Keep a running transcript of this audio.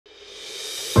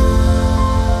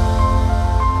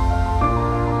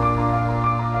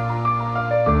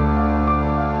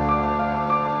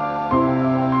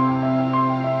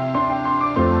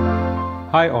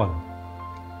Hi all.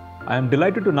 I am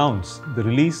delighted to announce the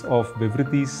release of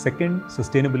Vivriti's second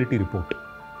sustainability report.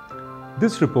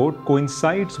 This report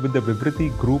coincides with the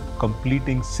Vivriti group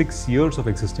completing 6 years of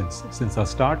existence since our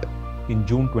start in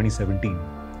June 2017.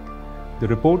 The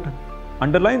report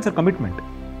underlines our commitment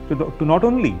to not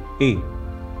only A.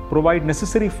 provide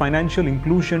necessary financial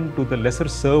inclusion to the lesser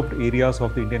served areas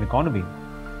of the Indian economy,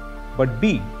 but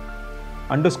B.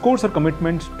 underscores our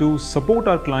commitment to support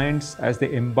our clients as they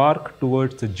embark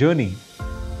towards the journey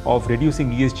of reducing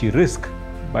ESG risk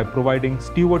by providing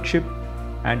stewardship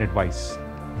and advice.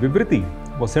 Vivriti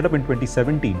was set up in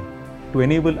 2017 to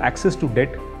enable access to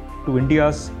debt to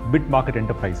India's mid-market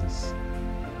enterprises.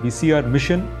 We see our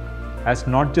mission as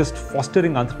not just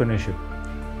fostering entrepreneurship,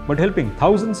 but helping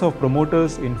thousands of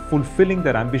promoters in fulfilling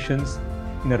their ambitions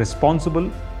in a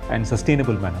responsible and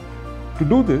sustainable manner. To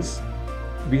do this,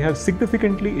 we have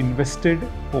significantly invested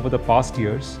over the past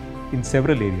years in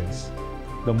several areas,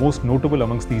 the most notable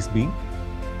amongst these being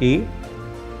A.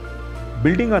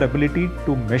 building our ability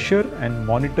to measure and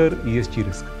monitor ESG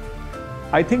risk.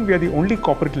 I think we are the only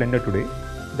corporate lender today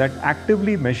that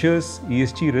actively measures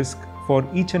ESG risk for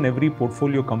each and every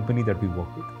portfolio company that we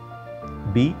work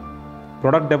with. B.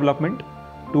 Product development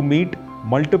to meet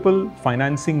multiple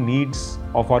financing needs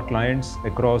of our clients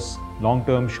across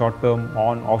long-term, short-term,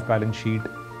 on, off-balance sheet,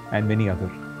 and many other.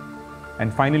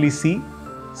 And finally, C.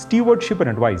 Stewardship and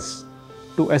advice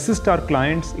to assist our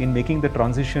clients in making the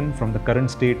transition from the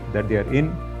current state that they are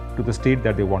in to the state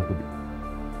that they want to be.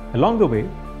 Along the way,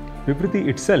 Vivriti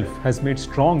itself has made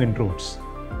strong inroads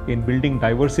in building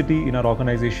diversity in our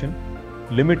organization,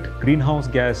 limit greenhouse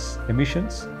gas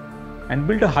emissions, and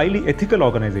build a highly ethical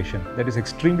organization that is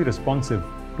extremely responsive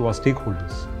to our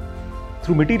stakeholders.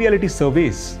 Through materiality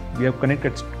surveys, we have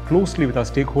connected closely with our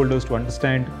stakeholders to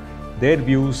understand their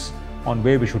views on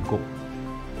where we should go.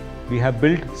 We have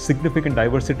built significant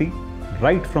diversity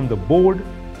right from the board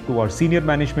to our senior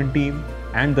management team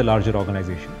and the larger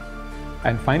organization.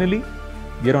 And finally,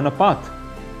 we are on a path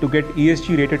to get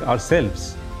ESG rated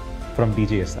ourselves from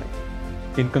DJSI.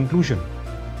 In conclusion,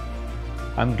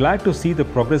 I'm glad to see the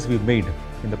progress we've made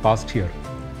in the past year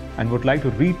and would like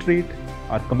to reiterate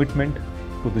our commitment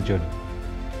to the journey.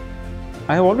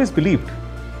 I have always believed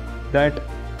that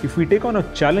if we take on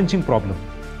a challenging problem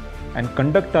and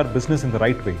conduct our business in the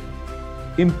right way,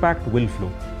 impact will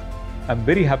flow. I'm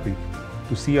very happy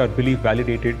to see our belief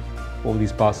validated over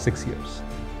these past 6 years.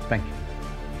 Thank you.